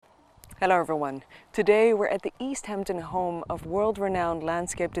Hello everyone. Today we're at the East Hampton home of world-renowned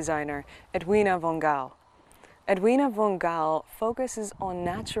landscape designer Edwina von Gaal. Edwina von Gaal focuses on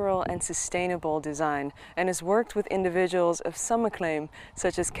natural and sustainable design and has worked with individuals of some acclaim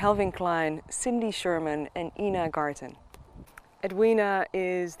such as Calvin Klein, Cindy Sherman and Ina Garten. Edwina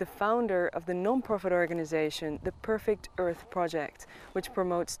is the founder of the non-profit organization The Perfect Earth Project, which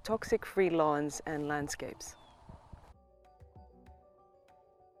promotes toxic-free lawns and landscapes.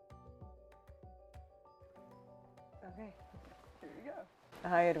 Okay, here you go.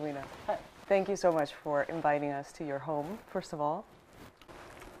 Hi Edwina. Hi. Thank you so much for inviting us to your home, first of all.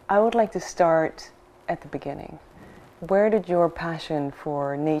 I would like to start at the beginning. Where did your passion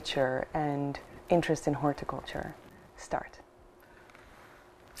for nature and interest in horticulture start?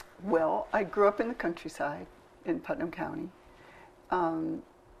 Well, I grew up in the countryside in Putnam County.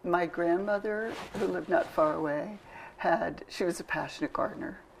 My grandmother, who lived not far away, she was a passionate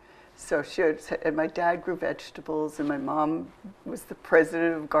gardener. So and my dad grew vegetables, and my mom was the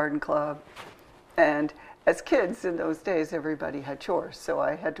president of garden club. And as kids in those days, everybody had chores, so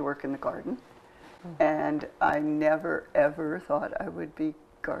I had to work in the garden. And I never ever thought I would be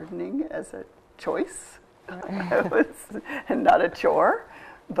gardening as a choice. It was not a chore.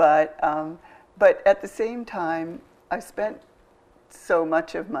 But at the same time, I spent so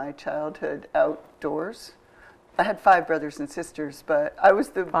much of my childhood outdoors. I had 5 brothers and sisters, but I was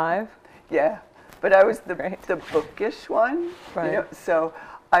the 5? Yeah, but I was the Great. the bookish one. Right. You know? So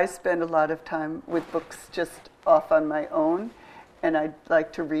I spend a lot of time with books just off on my own, and I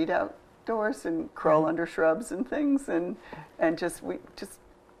like to read outdoors and crawl under shrubs and things, and we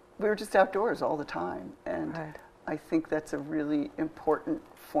were just outdoors all the time, and Right. I think that's a really important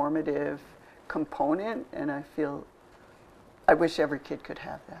formative component, and I wish every kid could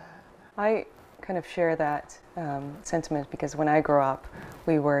have that. I kind of share that sentiment because when I grew up,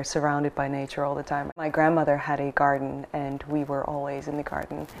 we were surrounded by nature all the time. My grandmother had a garden and we were always in the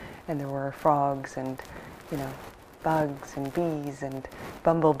garden, and there were frogs and, bugs and bees and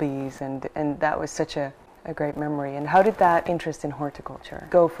bumblebees, and that was such a great memory. And how did that interest in horticulture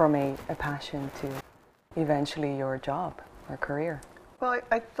go from a passion to eventually your job or career? Well,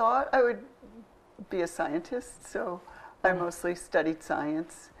 I thought I would be a scientist, so I mostly studied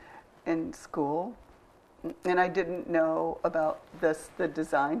science in school, and I didn't know about the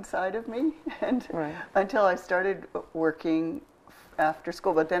design side of me, and Right. until I started working after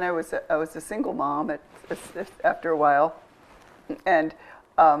school. But then I was a single mom after a while, and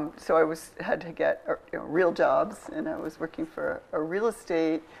so I had to get real jobs, and I was working for a real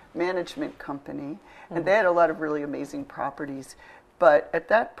estate management company, and they had a lot of really amazing properties. But at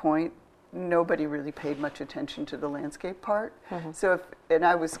that point, nobody really paid much attention to the landscape part. So and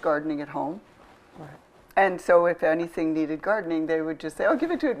I was gardening at home. Right. And so if anything needed gardening, they would just say, "Oh, give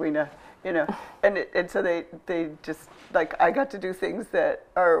it to Edwina," And so they just, like, I got to do things that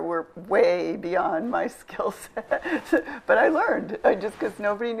were way beyond my skill set. But I learned, because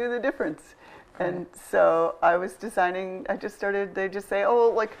nobody knew the difference. Right. And so I was designing, they just say, "Oh,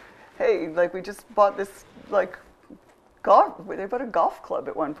 like, hey, like, we just bought this, like, they bought a golf club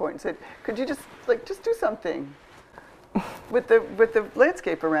at one point and said, could you just do something with the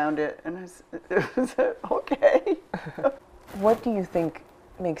landscape around it?" And I said, okay. What do you think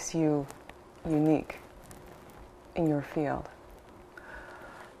makes you unique in your field?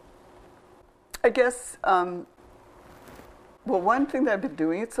 I guess, one thing that I've been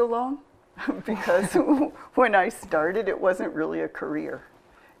doing it so long, because when I started, it wasn't really a career.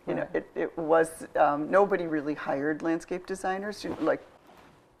 It was, nobody really hired landscape designers.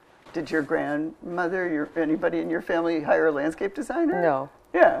 Did your grandmother, anybody in your family hire a landscape designer? No.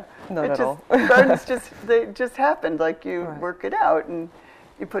 Yeah. Not at all. Gardens they just happened. Like, you Right. work it out and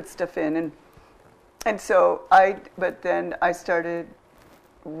you put stuff in. And so but then I started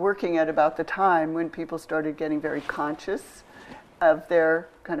working at about the time when people started getting very conscious of their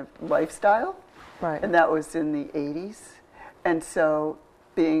kind of lifestyle. Right. And that was in the 80s. And so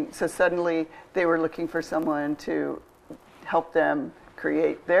suddenly they were looking for someone to help them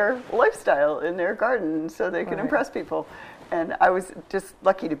create their lifestyle in their garden so they could Right. impress people. And I was just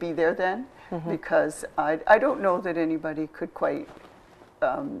lucky to be there then, because I don't know that anybody could quite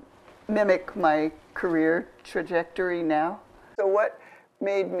mimic my career trajectory now. So what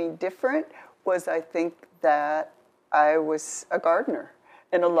made me different was, I think, that I was a gardener.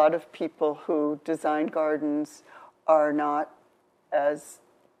 And a lot of people who design gardens are not as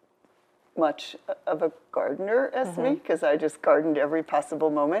much of a gardener as me, because I just gardened every possible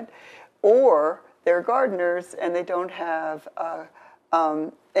moment. Or they're gardeners and they don't have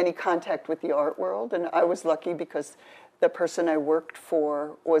any contact with the art world. And I was lucky because the person I worked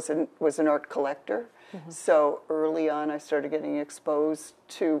for was an art collector. So early on, I started getting exposed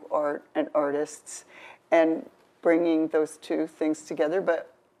to art and artists, and bringing those two things together.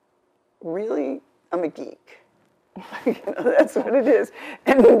 But really, I'm a geek. That's what it is.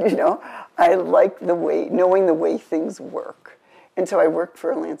 And I like knowing the way things work. And so I worked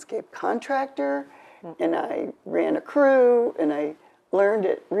for a landscape contractor, and I ran a crew, and I learned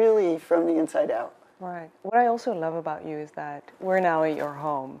it really from the inside out. Right. What I also love about you is that we're now at your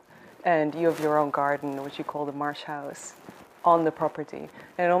home, and you have your own garden, which you call the Marsh House, on the property.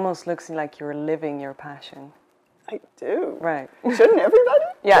 And it almost looks like you're living your passion. I do. Right. Shouldn't everybody?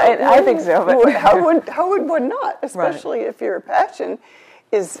 Yeah, I think so. But how would one not? Especially if your passion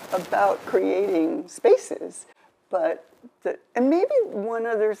is about creating spaces. And maybe one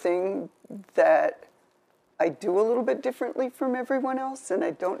other thing that I do a little bit differently from everyone else, and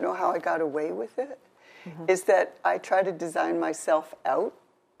I don't know how I got away with it, is that I try to design myself out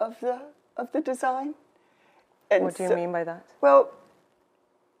of the design. And what do you mean by that? Well,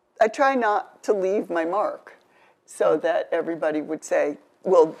 I try not to leave my mark, so that everybody would say,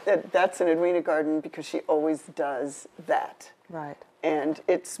 well, that's an Edwina garden because she always does that. Right. And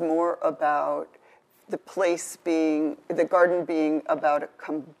it's more about the garden being about a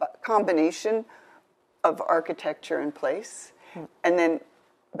combination of architecture and place,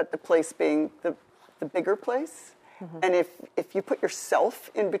 but the place being the bigger place. And if you put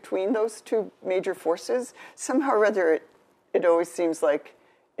yourself in between those two major forces, somehow or other it always seems like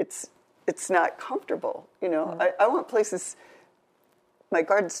it's not comfortable. I want places, my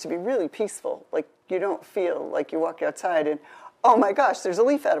gardens, to be really peaceful. Like you don't feel like you walk outside and, oh my gosh, there's a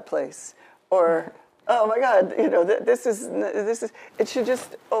leaf out of place, or oh my God, this is. It should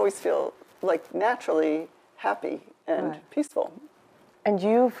just always feel like naturally happy and peaceful. And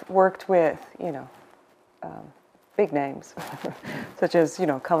you've worked with, big names, such as,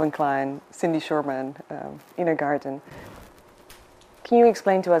 Calvin Klein, Cindy Sherman, in a garden. Can you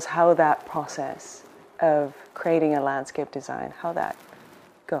explain to us how that process of creating a landscape design, how that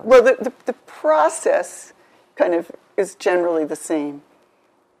goes? Well, the process kind of is generally the same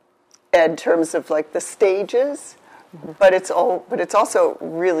in terms of like the stages, but it's also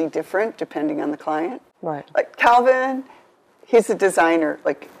really different depending on the client. Right. Like Calvin, he's a designer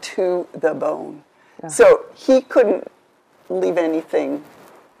like to the bone. So he couldn't leave anything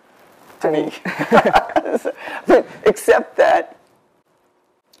to me, except that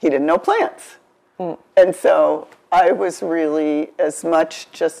he didn't know plants. And so I was really as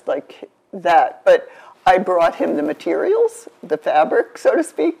much just like that. But I brought him the materials, the fabric, so to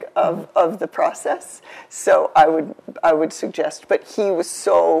speak, of the process. So I would suggest, but he was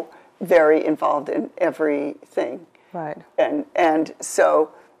so very involved in everything. Right. And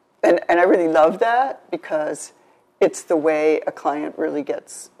I really love that because it's the way a client really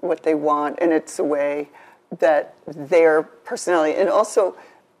gets what they want, and it's the way that their personality, and also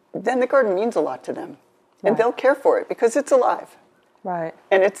then the garden means a lot to them, and they'll care for it because it's alive. Right.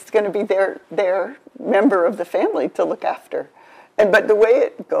 And it's going to be their member of the family to look after. But the way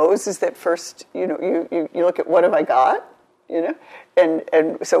it goes is that first, you look at what have I got,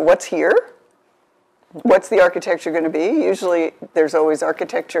 and so what's here? What's the architecture going to be? Usually there's always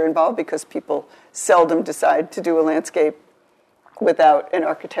architecture involved because people seldom decide to do a landscape without an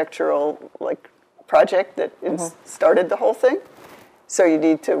architectural project that started the whole thing. So you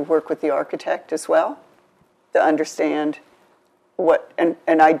need to work with the architect as well to understand what, and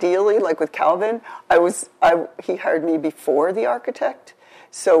ideally, like with Calvin, he hired me before the architect.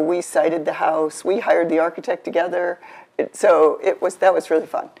 So we sited the house, we hired the architect together. That was really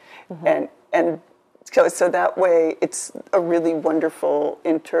fun. And so that way, it's a really wonderful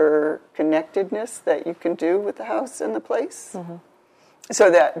interconnectedness that you can do with the house and the place.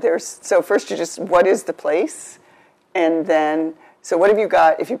 So first what is the place? And then, so what have you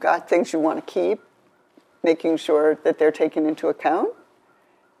got? If you've got things you want to keep, making sure that they're taken into account.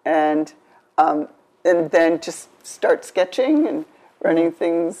 And then just start sketching and running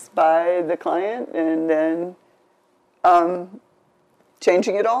things by the client, and then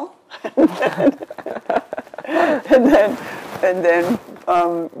changing it all. and then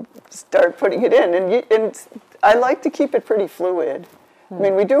start putting it in. And I like to keep it pretty fluid. I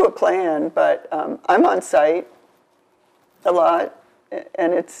mean, we do a plan, but I'm on site a lot,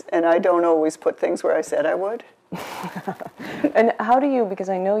 and I don't always put things where I said I would. And how do you, because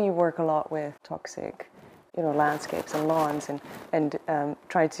I know you work a lot with toxic, landscapes and lawns, and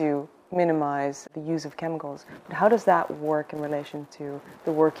try to minimize the use of chemicals. But how does that work in relation to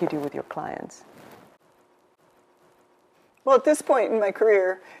the work you do with your clients? Well, at this point in my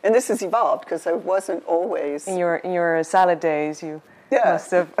career, and this has evolved because I wasn't always... In your salad days, you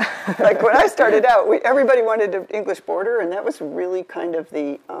must have... Like when I started out, everybody wanted an English border, and that was really kind of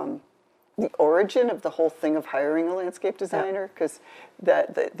the origin of the whole thing of hiring a landscape designer, because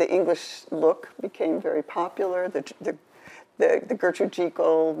the English look became very popular, the Gertrude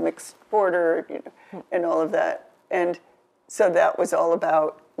Jekyll mixed border, and all of that. And so that was all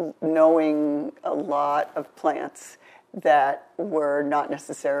about knowing a lot of plants that were not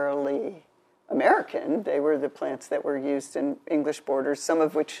necessarily American. They were the plants that were used in English borders, some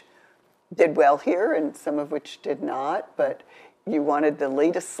of which did well here and some of which did not, but you wanted the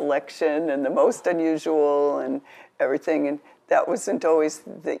latest selection and the most unusual and everything, and that wasn't always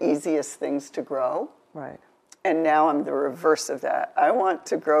the easiest things to grow. Right. And now I'm the reverse of that. I want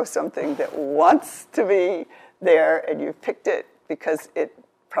to grow something that wants to be there, and you picked it because it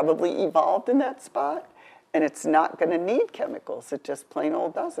probably evolved in that spot, and it's not going to need chemicals. It just plain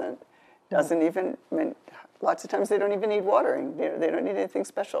old doesn't. Doesn't even, I mean, lots of times they don't even need watering. They don't need anything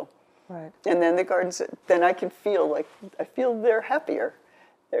special. Right. And then the gardens, then I can feel I feel they're happier.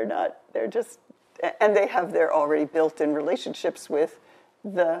 They're just, and they have their already built-in relationships with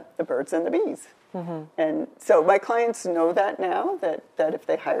the birds and the bees. Mm-hmm. And so my clients know that now, that if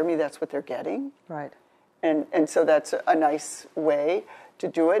they hire me, that's what they're getting. Right. And so that's a nice way to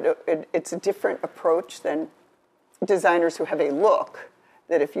do it. It's a different approach than designers who have a look,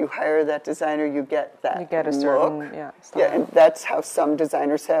 that if you hire that designer, you get that look. You get a certain, style. Yeah, and that's how some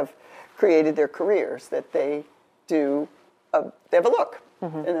designers have created their careers, that they have a look,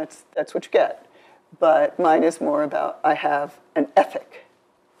 and that's what you get. But mine is more about, I have an ethic,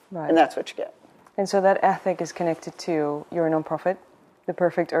 and that's what you get. And so that ethic is connected to your nonprofit, the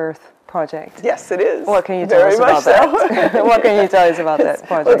Perfect Earth Project. Yes, it is. What can you tell us about that? What can you tell us about that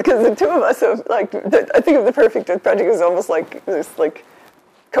project? Well, because the two of us have, I think of the Perfect Earth Project as almost like this,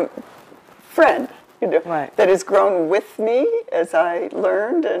 friend, right. that has grown with me as I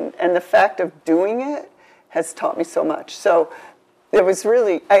learned, and the fact of doing it has taught me so much. So there was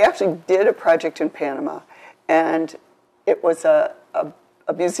I actually did a project in Panama, and it was a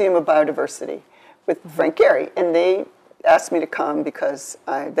museum of biodiversity with Frank Gehry, and they asked me to come because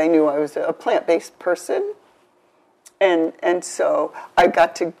they knew I was a plant-based person, and so I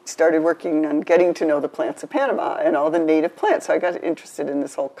started working on getting to know the plants of Panama and all the native plants. So I got interested in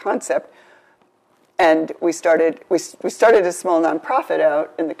this whole concept, and we started a small nonprofit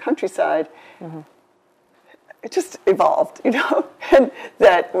out in the countryside. Mm-hmm. It just evolved, and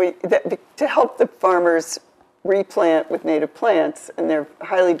to help the farmers replant with native plants in their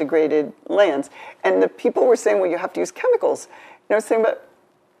highly degraded lands. And the people were saying, well, you have to use chemicals. And I was saying, but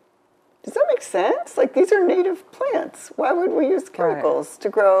does that make sense? These are native plants. Why would we use chemicals to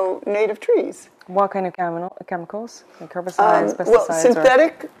grow native trees? What kind of chemicals? Like herbicides,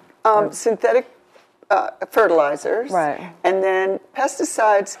 pesticides? Well, synthetic fertilizers. Right. And then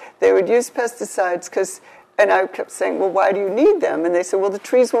pesticides, they would use pesticides and I kept saying, well, why do you need them? And they said, well, the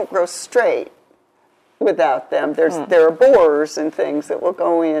trees won't grow straight without them. There are borers and things that will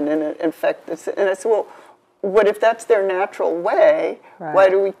go in and infect this. And I said, well, what if that's their natural way? Right. Why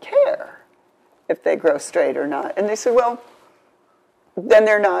do we care if they grow straight or not? And they said, well, then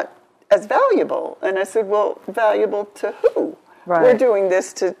they're not as valuable. And I said, well, valuable to who? Right. We're doing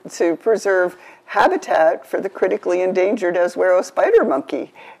this to preserve habitat for the critically endangered Oswero spider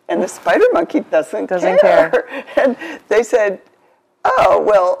monkey. And the spider monkey doesn't care. And they said, oh,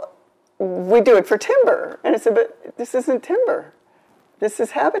 well, we do it for timber. And I said, but this isn't timber. This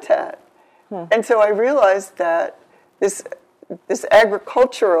is habitat. And so I realized that this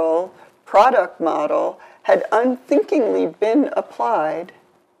agricultural product model had unthinkingly been applied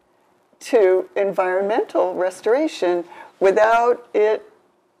to environmental restoration without it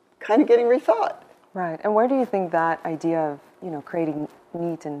kind of getting rethought. Right. And where do you think that idea of, creating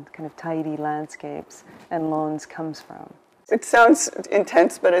neat and kind of tidy landscapes and lawns comes from? It sounds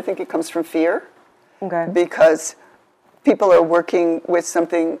intense, but I think it comes from fear. Okay. Because people are working with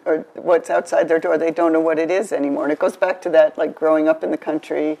something or what's outside their door. They don't know what it is anymore. And it goes back to that, growing up in the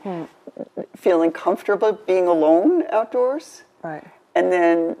country, feeling comfortable being alone outdoors. Right. And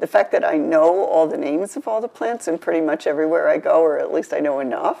then the fact that I know all the names of all the plants and pretty much everywhere I go, or at least I know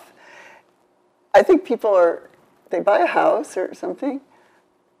enough. I think people they buy a house or something.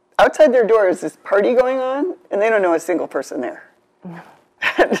 Outside their door is this party going on, and they don't know a single person there.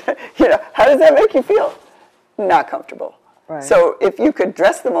 And, how does that make you feel? Not comfortable. Right. So if you could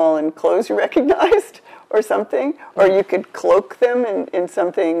dress them all in clothes you recognized or something, or you could cloak them in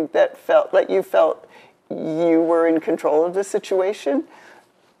something that you felt you were in control of the situation,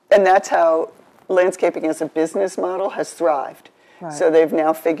 and that's how landscaping as a business model has thrived. Right. So they've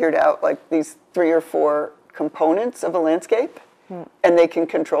now figured out like these 3 or 4 components of a landscape, and they can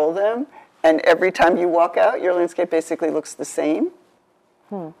control them. And every time you walk out, your landscape basically looks the same.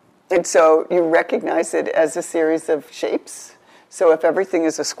 And so you recognize it as a series of shapes. So if everything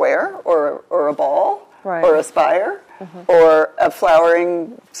is a square or a ball Right. or a spire or a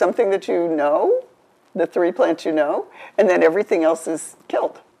flowering something that you know, the 3 plants you know, and then everything else is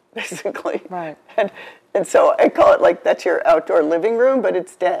killed, basically. Right. And so I call it like that's your outdoor living room, but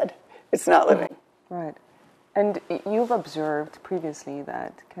it's dead. It's not living. Right. And you've observed previously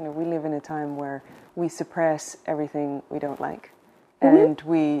that kind of we live in a time where we suppress everything we don't like, and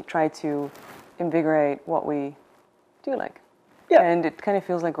we try to invigorate what we do like. Yeah. And it kind of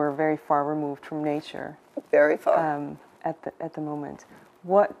feels like we're very far removed from nature Very far. at the moment.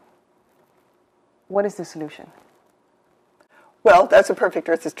 What is the solution? Well, that's what Perfect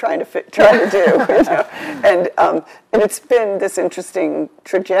Earth is trying to do, you know? And it's been this interesting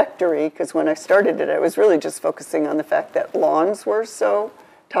trajectory because when I started it, I was really just focusing on the fact that lawns were so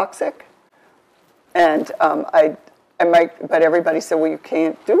toxic, and but everybody said, well, you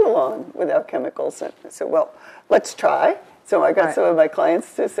can't do a lawn without chemicals. And I said, well, let's try. So I got Right. some of my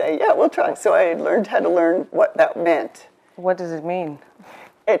clients to say, yeah, we'll try. So I learned how to learn what that meant. What does it mean?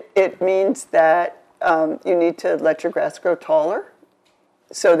 It means that you need to let your grass grow taller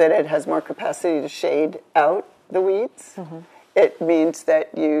so that it has more capacity to shade out the weeds. It means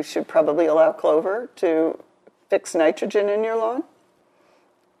that you should probably allow clover to fix nitrogen in your lawn.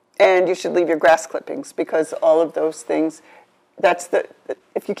 And you should leave your grass clippings because all of those things,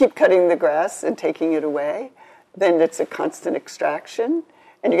 if you keep cutting the grass and taking it away, then it's a constant extraction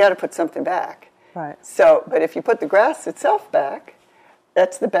and you got to put something back. Right. So, but if you put the grass itself back,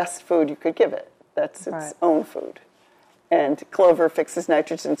 that's the best food you could give it. That's its Right. own food. And clover fixes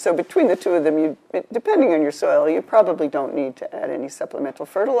nitrogen. So between the two of them, depending on your soil, you probably don't need to add any supplemental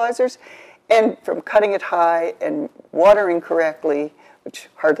fertilizers. And from cutting it high and watering correctly, which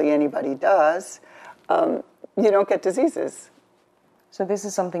hardly anybody does, you don't get diseases. So this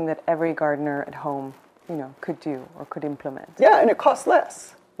is something that every gardener at home, could do or could implement. Yeah, and it costs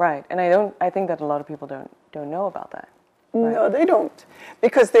less. Right. And I think that a lot of people don't know about that. Right. No, they don't,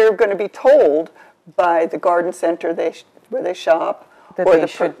 because they're going to be told by the garden center where they shop, That or they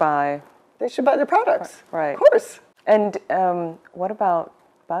should buy. They should buy their products. Right. Of course. And what about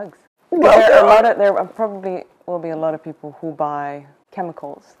bugs? Well, There probably will be a lot of people who buy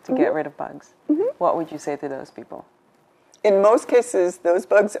chemicals to get rid of bugs. What would you say to those people? In most cases, those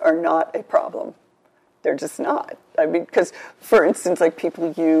bugs are not a problem. They're just not. I mean, because, for instance, like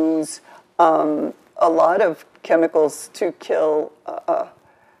people use a lot of chemicals to kill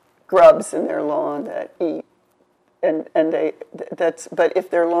grubs in their lawn that eat, but if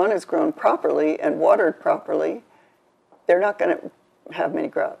their lawn is grown properly and watered properly, they're not going to have many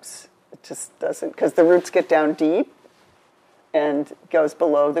grubs. It just doesn't, because the roots get down deep and goes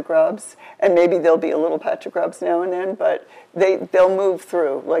below the grubs, and maybe there'll be a little patch of grubs now and then, but they'll move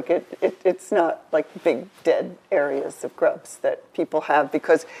through. Like it's not like big dead areas of grubs that people have,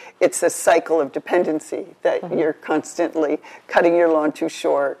 because it's a cycle of dependency that you're constantly cutting your lawn too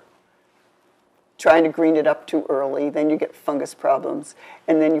short, trying to green it up too early, then you get fungus problems,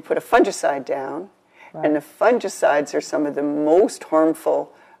 and then you put a fungicide down, and the fungicides are some of the most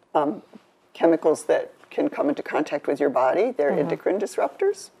harmful chemicals that can come into contact with your body. They're endocrine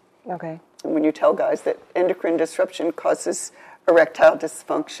disruptors. Okay. And when you tell guys that endocrine disruption causes erectile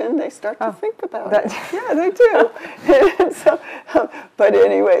dysfunction, they start to think about it. Yeah, they do. But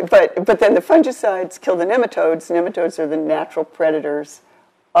anyway, but then the fungicides kill the nematodes. Nematodes are the natural predators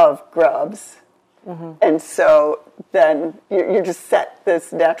of grubs. And so then you just set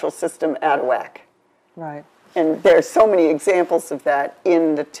this natural system out of whack. Right. And there's so many examples of that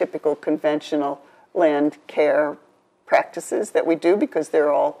in the typical conventional land care practices that we do, because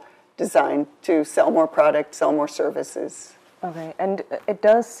they're all designed to sell more product, sell more services. Okay, and it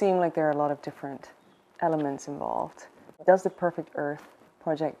does seem like there are a lot of different elements involved. Does the Perfect Earth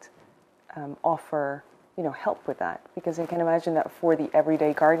project offer, help with that? Because I can imagine that for the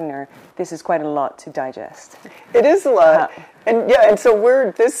everyday gardener, this is quite a lot to digest. It is a lot. And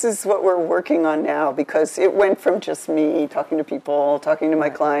so this is what we're working on now, because it went from just me talking to people, talking to my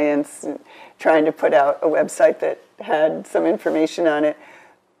clients, and trying to put out a website that had some information on it,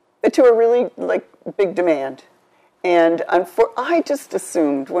 to a really big demand. And I just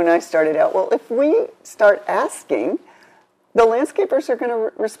assumed when I started out, well, if we start asking, the landscapers are going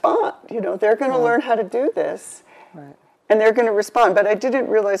to respond. They're going to learn how to do this, and they're going to respond. But I didn't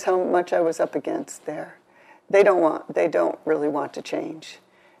realize how much I was up against there. They don't really want to change,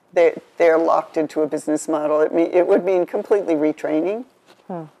 they're locked into a business model. It would mean completely retraining.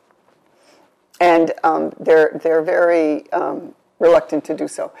 And they're very reluctant to do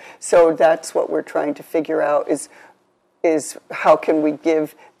so. So that's what we're trying to figure out is how can we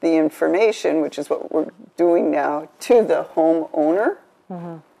give the information, which is what we're doing now, to the homeowner,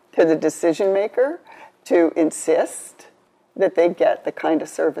 to the decision maker, to insist that they get the kind of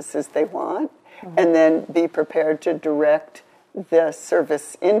services they want, and then be prepared to direct the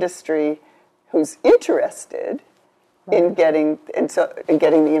service industry who's interested in getting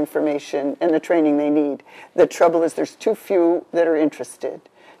the information and the training they need. The trouble is there's too few that are interested.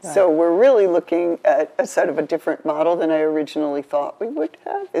 Right. So we're really looking at a sort of a different model than I originally thought we would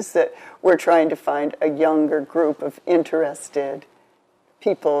have, is that we're trying to find a younger group of interested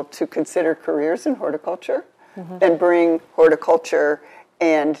people to consider careers in horticulture and bring horticulture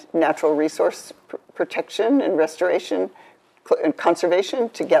and natural resource protection and restoration and conservation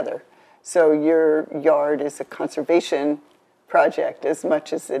together. So your yard is a conservation project as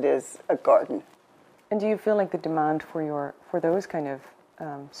much as it is a garden. And do you feel like the demand for those kind of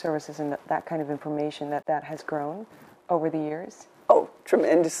services and that kind of information that has grown over the years? Oh,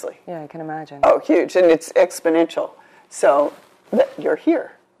 tremendously. Yeah, I can imagine. Oh, huge, and it's exponential. So you're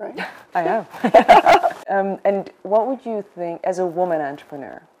here, right? I am. And what would you think, as a woman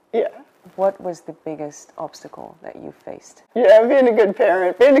entrepreneur? Yeah. What was the biggest obstacle that you faced? Yeah, being a good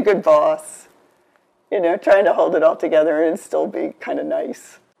parent, being a good boss, trying to hold it all together and still be kind of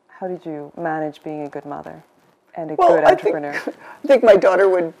nice. How did you manage being a good mother and a good entrepreneur? I think my daughter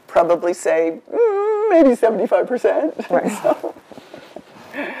would probably say maybe 75%. Right.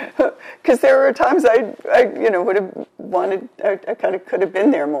 Because there were times I would have wanted, I kind of could have been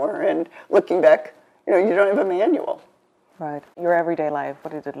there more. And looking back, you don't have a manual. Right. Your everyday life,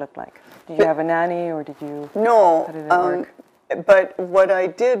 what did it look like? Did you have a nanny or did you... No. How did it work? But what I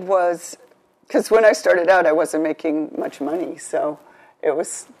did was, because when I started out, I wasn't making much money, so it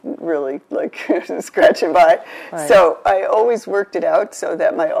was really like scratching by. Right. So I always worked it out so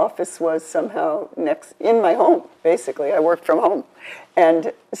that my office was somehow in my home, basically. I worked from home.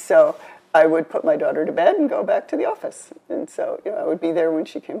 And so I would put my daughter to bed and go back to the office. And so I would be there when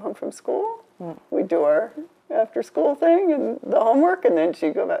she came home from school. We'd do our after school thing and the homework, and then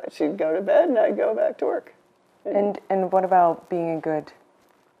she'd go to bed and I'd go back to work. And what about being a good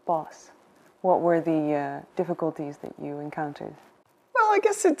being What were the difficulties that you encountered? Well, I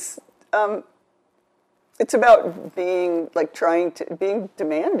guess it's about being being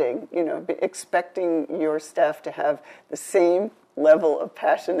demanding, expecting your staff to have the same level of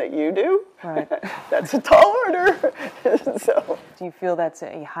passion that you do. Right. That's a tall order. So, do you feel that's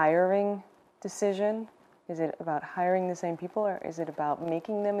a hiring decision? Is it about hiring the same people, or is it about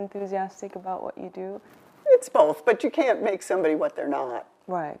making them enthusiastic about what you do? It's both, but you can't make somebody what they're not.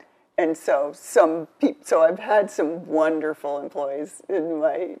 Right. And so I've had some wonderful employees in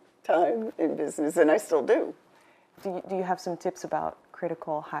my time in business, and I still do. Do you have some tips about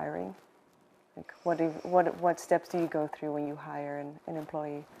critical hiring? Like what steps do you go through when you hire an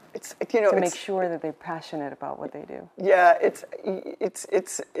employee? To make sure that they're passionate about what they do. Yeah,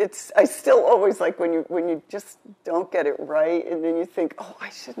 I still always like when you just don't get it right, and then you think, oh, I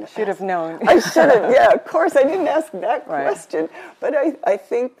should have known. I should have. Yeah, of course, I didn't ask that question. But I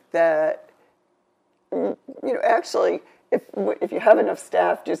think that actually, if you have enough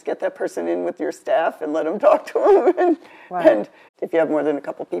staff, just get that person in with your staff and let them talk to them. And if you have more than a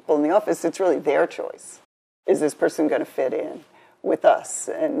couple people in the office, it's really their choice. Is this person going to fit in with us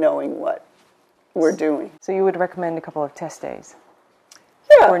and knowing what we're doing? So you would recommend a couple of test days?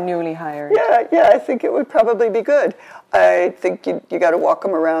 Yeah. For newly hired? Yeah, I think it would probably be good. I think you got to walk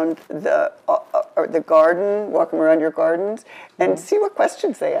them around the garden, walk them around your gardens, and see what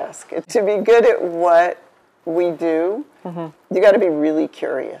questions they ask. To be good at what we do, you got to be really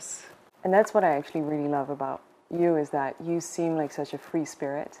curious. And that's what I actually really love about you, is that you seem like such a free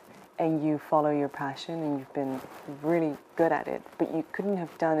spirit, and you follow your passion, and you've been really good at it. But you couldn't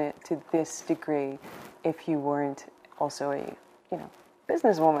have done it to this degree if you weren't also a,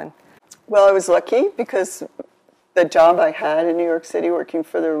 businesswoman. Well, I was lucky because the job I had in New York City working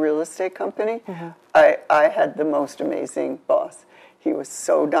for the real estate company, I had the most amazing boss. He was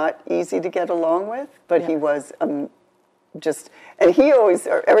so not easy to get along with, but he was and he always,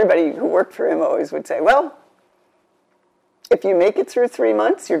 or everybody who worked for him always would say, well, if you make it through 3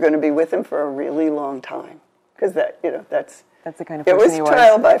 months, you're going to be with him for a really long time. Because that's the kind of person he was.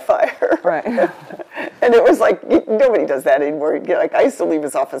 Trial by fire. Right. And it was like, nobody does that anymore. I used to leave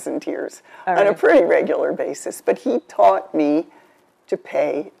his office in tears on a pretty regular basis. But he taught me to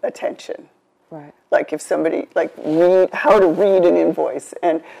pay attention. Right. Like if somebody, like how to read an invoice.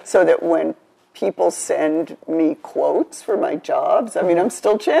 And so that when people send me quotes for my jobs, I mean, I'm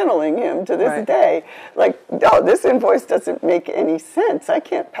still channeling him to this day. Like, oh, this invoice doesn't make any sense. I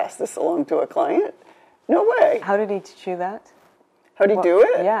can't pass this along to a client. No way. How did he teach you that? How did he do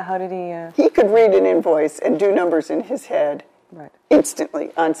it? Yeah, how did he... He could read an invoice and do numbers in his head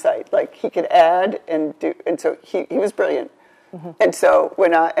instantly on site. Like he could add and do, and so he was brilliant. And so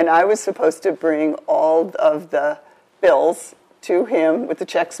when I was supposed to bring all of the bills to him with the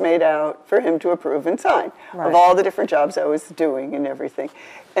checks made out for him to approve and sign of all the different jobs I was doing and everything.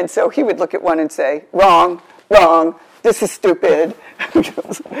 And so he would look at one and say, wrong, this is stupid. And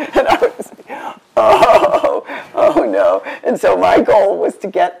I was like, oh no. And so my goal was to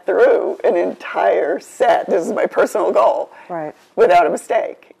get through an entire set. This is my personal goal. Without a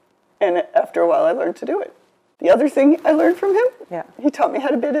mistake. And after a while I learned to do it. The other thing I learned from him, he taught me how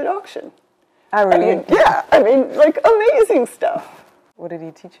to bid at auction. Oh, really? I mean, like amazing stuff. What did he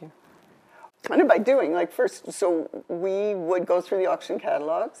teach you? Kind of by doing, like first, so we would go through the auction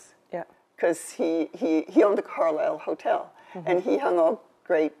catalogs. Because he owned the Carlisle Hotel, and he hung all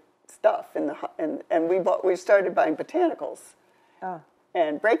great stuff in and we started buying botanicals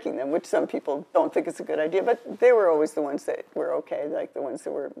and breaking them, which some people don't think is a good idea, but they were always the ones that were okay, like the ones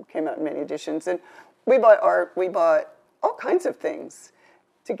that came out in many editions. And we bought art, we bought all kinds of things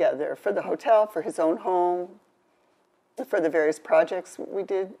together for the hotel, for his own home, for the various projects we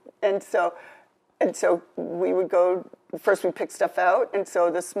did. And so we would go, first we picked stuff out, and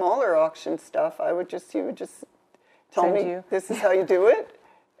so the smaller auction stuff, he would just tell me, this is how you do it,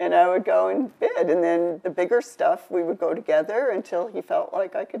 and I would go and bid. And then the bigger stuff, we would go together until he felt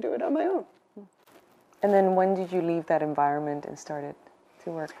like I could do it on my own. And then when did you leave that environment and started to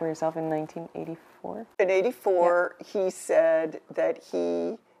work for yourself in 1984? In 84, he said that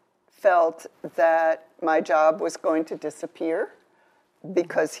he felt that my job was going to disappear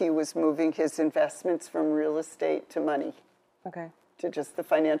because he was moving his investments from real estate to money, to just the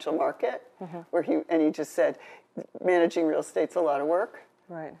financial market, he just said, managing real estate's a lot of work,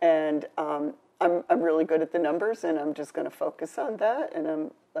 and I'm really good at the numbers, and I'm just going to focus on that, and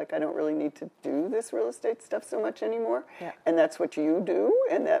I'm like, I don't really need to do this real estate stuff so much anymore, and that's what you do,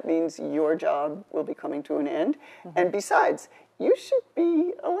 and that means your job will be coming to an end, and besides, you should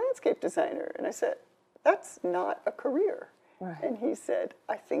be a landscape designer. And I said, that's not a career. And he said,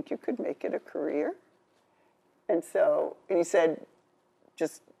 I think you could make it a career. And he said,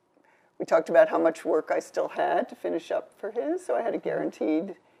 we talked about how much work I still had to finish up for his, so I had a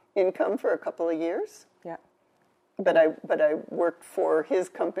guaranteed income for a couple of years. But I worked for his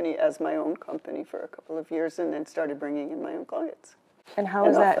company as my own company for a couple of years, and then started bringing in my own clients. And how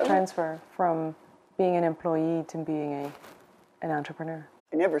is that transfer from being an employee to being an entrepreneur?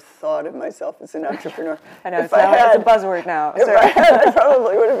 I never thought of myself as an entrepreneur. I know, it's a buzzword now. If I had, I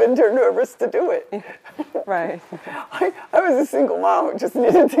probably would have been too nervous to do it. I was a single mom who just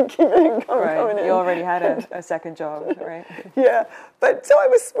needed to keep income coming in. You already had a second job, right? But so I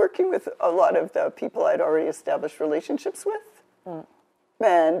was working with a lot of the people I'd already established relationships with.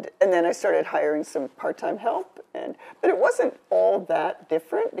 And then I started hiring some part-time help. But it wasn't all that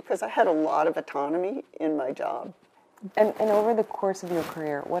different because I had a lot of autonomy in my job. And over the course of your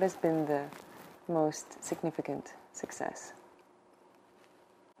career, what has been the most significant success?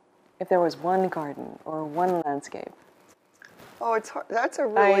 If there was one garden or one landscape. Oh, it's hard. That's a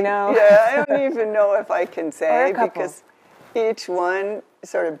really... I know. I don't even know if I can say because each one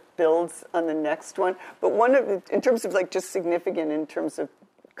sort of builds on the next one. But in terms of like just significant in terms of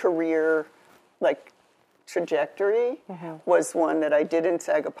career, like trajectory, was one that I did in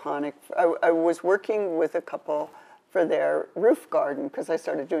Sagaponic. I was working with a couple for their roof garden, because I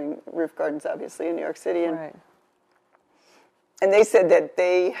started doing roof gardens, obviously, in New York City. And they said that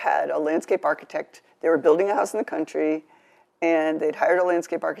they had a landscape architect. They were building a house in the country, and they'd hired a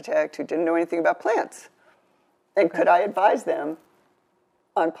landscape architect who didn't know anything about plants. And could I advise them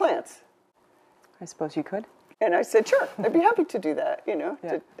on plants? I suppose you could. And I said, sure, I'd be happy to do that,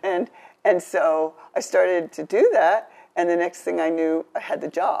 and so I started to do that, and the next thing I knew, I had the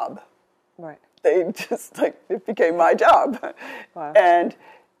job. They just, it became my job. And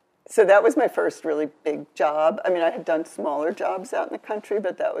so that was my first really big job. I mean, I had done smaller jobs out in the country,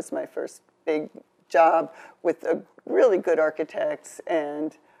 but that was my first big job with really good architects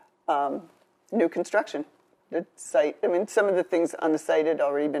and new construction. The site, I mean, some of the things on the site had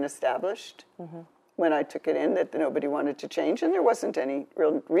already been established when I took it in that nobody wanted to change, and there wasn't any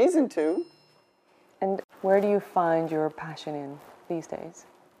real reason to. And where do you find your passion in these days?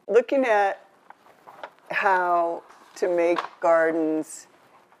 Looking at how to make gardens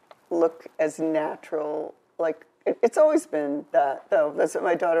look as natural. Like, it's always been that, though. That's what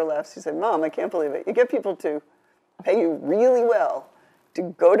my daughter laughs. She said, Mom, I can't believe it. You get people to pay you really well to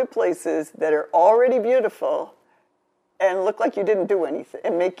go to places that are already beautiful and look like you didn't do anything,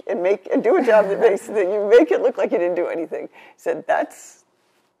 and do a job that makes that you make it look like you didn't do anything. He said, that's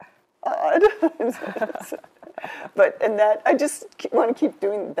odd. That I just want to keep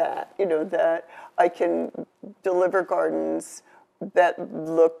doing that. That I can deliver gardens that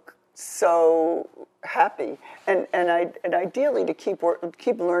look so happy, and ideally to keep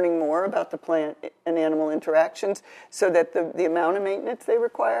learning more about the plant and animal interactions, so that the amount of maintenance they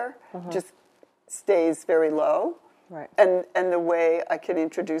require just stays very low. Right. And the way I can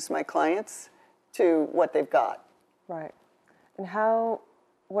introduce my clients to what they've got. Right. And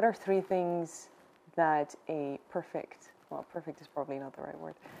what are 3 things that a perfect is probably not the right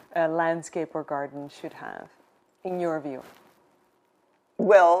word, a landscape or garden should have, in your view?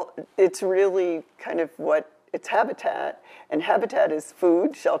 Well, it's really kind of it's habitat, and habitat is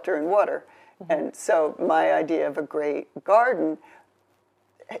food, shelter, and water. And so my idea of a great garden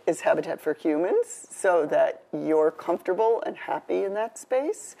is habitat for humans, so that you're comfortable and happy in that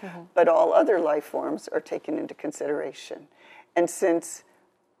space, but all other life forms are taken into consideration. And since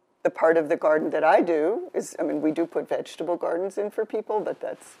the part of the garden that I do is, we do put vegetable gardens in for people, but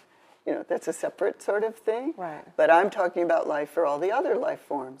that's a separate sort of thing. Right. But I'm talking about life for all the other life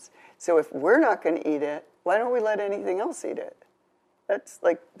forms. So if we're not going to eat it, why don't we let anything else eat it? That's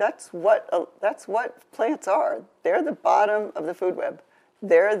what plants are. They're the bottom of the food web.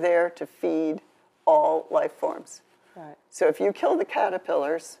 They're there to feed all life forms. Right. So if you kill the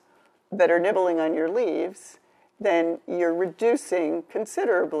caterpillars that are nibbling on your leaves, then you're reducing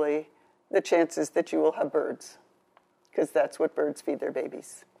considerably the chances that you will have birds, because that's what birds feed their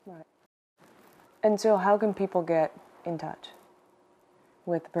babies. Right. And so how can people get in touch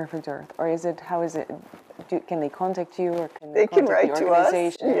with the Perfect Earth? Or can they contact you, or can they can contact write the to us.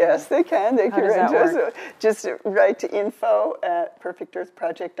 organization? Yes, they can. They How can does write that to us. work? Just write to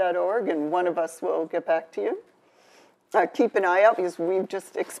info@perfectearthproject.org, and one of us will get back to you. Keep an eye out, because we've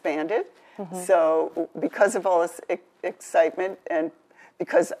just expanded. So because of all this excitement, and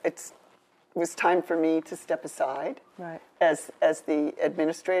because it was time for me to step aside as the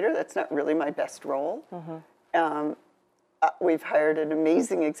administrator, that's not really my best role. We've hired an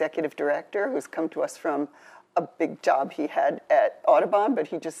amazing executive director who's come to us from a big job he had at Audubon, but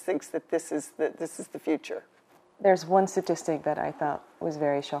he just thinks that this is the future. There's one statistic that I thought was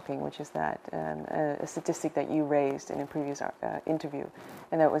very shocking, which is that a statistic that you raised in a previous interview,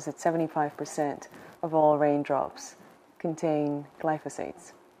 and that was that 75% of all raindrops contain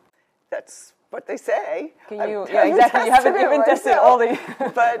glyphosates. That's what they say. Can you? Yeah, exactly. You haven't even tested all the.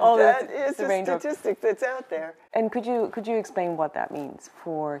 But all that is a statistic that's out there. And could you explain what that means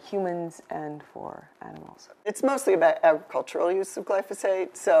for humans and for animals? It's mostly about agricultural use of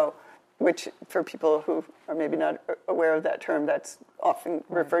glyphosate. So, which for people who are maybe not aware of that term, that's often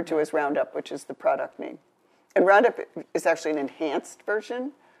referred to as Roundup, which is the product name. And Roundup is actually an enhanced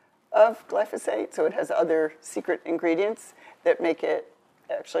version of glyphosate, so it has other secret ingredients that make it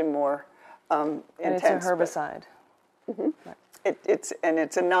actually more intense. And it's a herbicide. Right.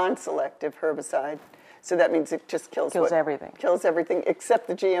 It's a non-selective herbicide, so that means it just kills everything. Kills everything except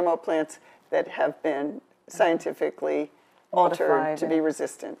the GMO plants that have been scientifically altered to be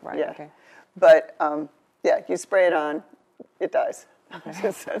resistant. Right. Yeah. Okay. But you spray it on, it dies.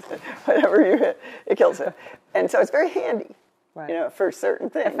 Okay. Whatever you hit, it kills it. And so it's very handy. Right. For certain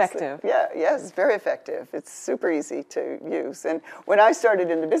things. Effective. Yes, it's very effective. It's super easy to use. And when I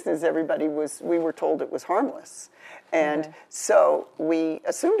started in the business, we were told it was harmless. And so we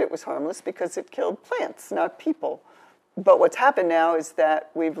assumed it was harmless because it killed plants, not people. But what's happened now is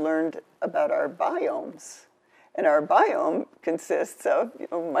that we've learned about our biomes. And our biome consists of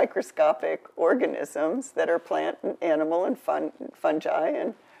microscopic organisms that are plant and animal and fungi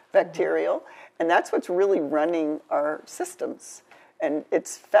and bacterial, and that's what's really running our systems. And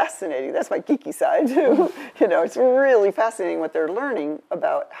it's fascinating. That's my geeky side too. It's really fascinating what they're learning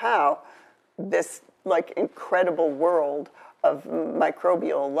about how this incredible world of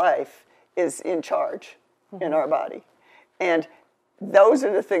microbial life is in charge in our body. And those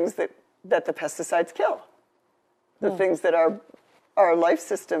are the things that the pesticides kill. The things that our life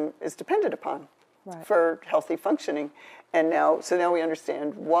system is dependent upon. Right. For healthy functioning. And now we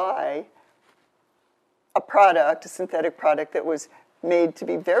understand why a synthetic product that was made to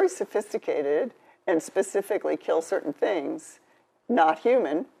be very sophisticated and specifically kill certain things, not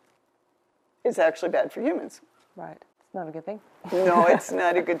human, is actually bad for humans. Right. It's not a good thing. No, it's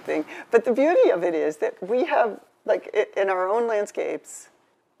not a good thing. But the beauty of it is that we have, in our own landscapes,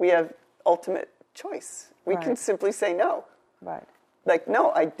 we have ultimate choice. We can simply say no. Right. Like,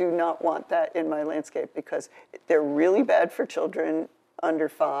 no, I do not want that in my landscape because they're really bad for children under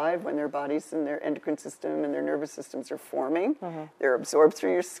 5 when their bodies and their endocrine system and their nervous systems are forming. They're absorbed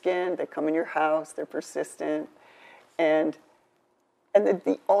through your skin. They come in your house. They're persistent. And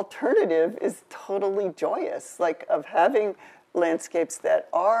the alternative is totally joyous, like of having landscapes that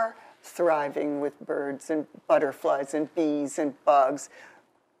are thriving with birds and butterflies and bees and bugs.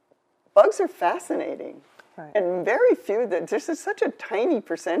 Bugs are fascinating. Right. And very few, there's such a tiny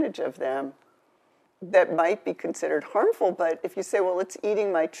percentage of them that might be considered harmful. But if you say, well, it's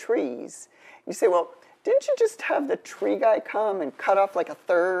eating my trees, you say, well, didn't you just have the tree guy come and cut off like a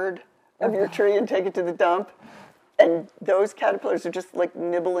third of your tree and take it to the dump? And those caterpillars are just like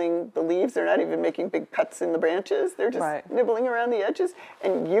nibbling the leaves. They're not even making big cuts in the branches. They're just nibbling around the edges.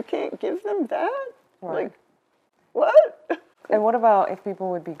 And you can't give them that? Right. Like, what? And what about if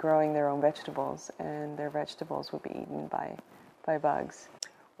people would be growing their own vegetables and their vegetables would be eaten by bugs?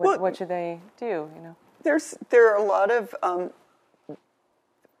 What should they do, you know? There are a lot of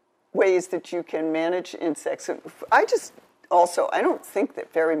ways that you can manage insects. I don't think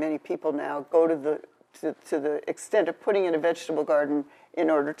that very many people now go to the extent of putting in a vegetable garden in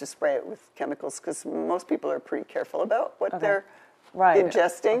order to spray it with chemicals, because most people are pretty careful about what they're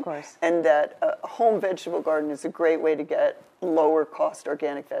ingesting. Of course. And that a home vegetable garden is a great way to get lower cost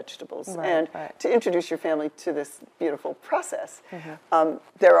organic vegetables to introduce your family to this beautiful process.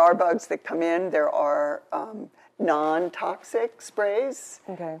 There are bugs that come in. There are non-toxic sprays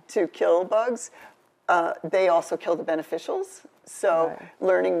to kill bugs. They also kill the beneficials. So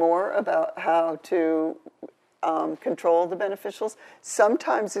learning more about how to control the beneficials.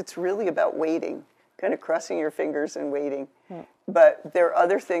 Sometimes it's really about waiting, kind of crossing your fingers and waiting. But there are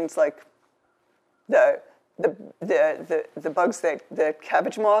other things like the bugs that the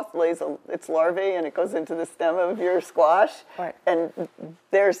cabbage moth lays its larvae and it goes into the stem of your squash. And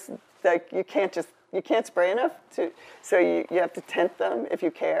there's like you can't spray enough so you have to tent them if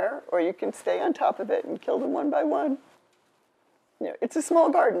you care, or you can stay on top of it and kill them one by one. You know, it's a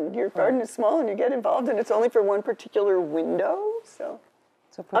small garden. Your garden is small, and you get involved, and it's only for one particular window. So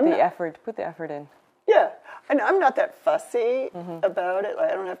put the effort in. Yeah, and I'm not that fussy about it.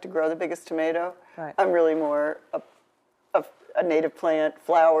 Like, I don't have to grow the biggest tomato. I'm really more a native plant,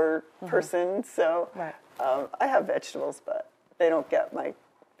 flower person. So I have vegetables, but they don't get my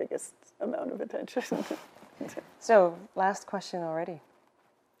biggest amount of attention. So, last question already.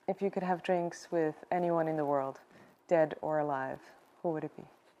 If you could have drinks with anyone in the world, dead or alive, who would it be?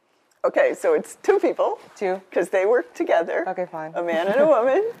 Okay, so it's 2 people. 2? Because they work together. Okay, fine. A man and a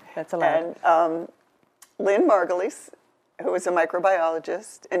woman. That's allowed. And Lynn Margulies, who was a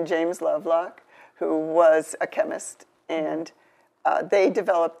microbiologist, and James Lovelock, who was a chemist. And they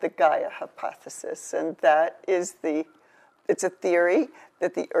developed the Gaia hypothesis. And that is it's a theory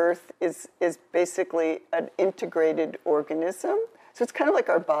that the Earth is basically an integrated organism. So it's kind of like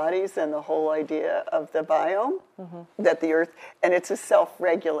our bodies and the whole idea of the biome, that the Earth, and it's a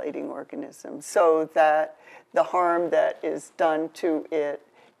self-regulating organism, so that the harm that is done to it,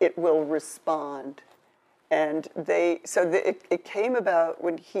 it will respond. And it came about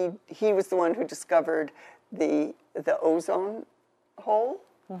when he was the one who discovered the ozone hole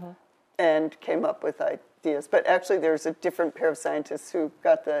and came up with ideas. But actually there's a different pair of scientists who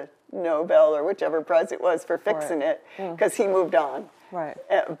got the Nobel or whichever prize it was for fixing it, because he moved on.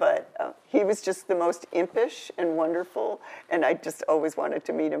 But he was just the most impish and wonderful, and I just always wanted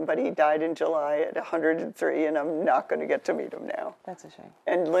to meet him. But he died in July at 103, and I'm not going to get to meet him now. That's a shame.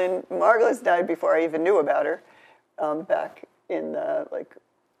 And Lynn Margulies died before I even knew about her, back in the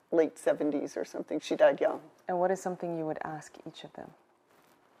late 70s or something. She died young. And what is something you would ask each of them?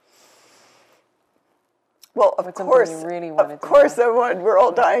 Well, of course, we're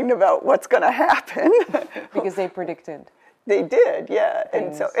all dying about what's going to happen. Because they predicted. They did, yeah.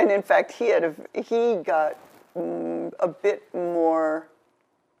 Things. And in fact, he got a bit more,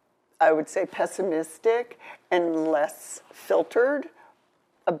 I would say, pessimistic and less filtered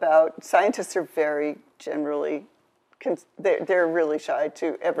about. Scientists are very generally, they're really shy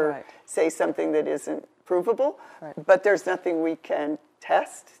to ever say something that isn't provable. But there's nothing we can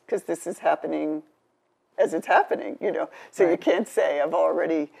test because this is happening as it's happening, you know. So you can't say I've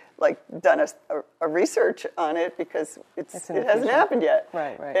already done a research on it because it hasn't happened yet.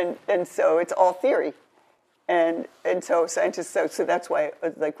 And so it's all theory. And so scientists, so that's why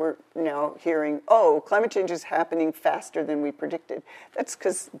we're now hearing, climate change is happening faster than we predicted. That's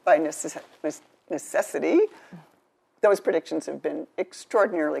because by necessity, those predictions have been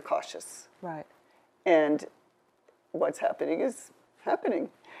extraordinarily cautious. And what's happening is happening.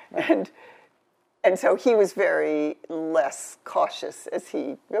 And so he was very less cautious as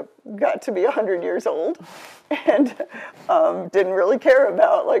he got to be 100 years old, and didn't really care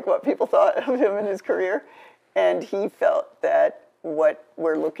about like what people thought of him in his career. And he felt that what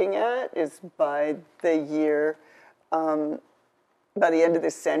we're looking at is by the end of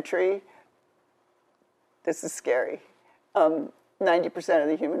this century, this is scary. 90% of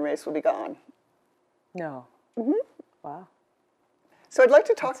the human race will be gone. No. Wow. So I'd like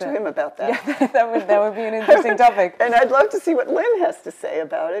to talk to him about that. Yeah, that would be an interesting topic. And I'd love to see what Lynn has to say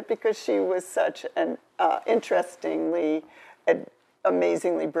about it, because she was such an interestingly,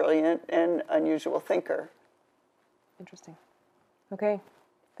 amazingly brilliant and unusual thinker. Interesting. Okay.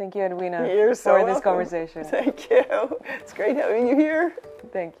 Thank you, Edwina, You're so for this welcome. conversation. Thank you. It's great having you here.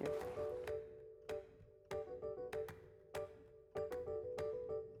 Thank you.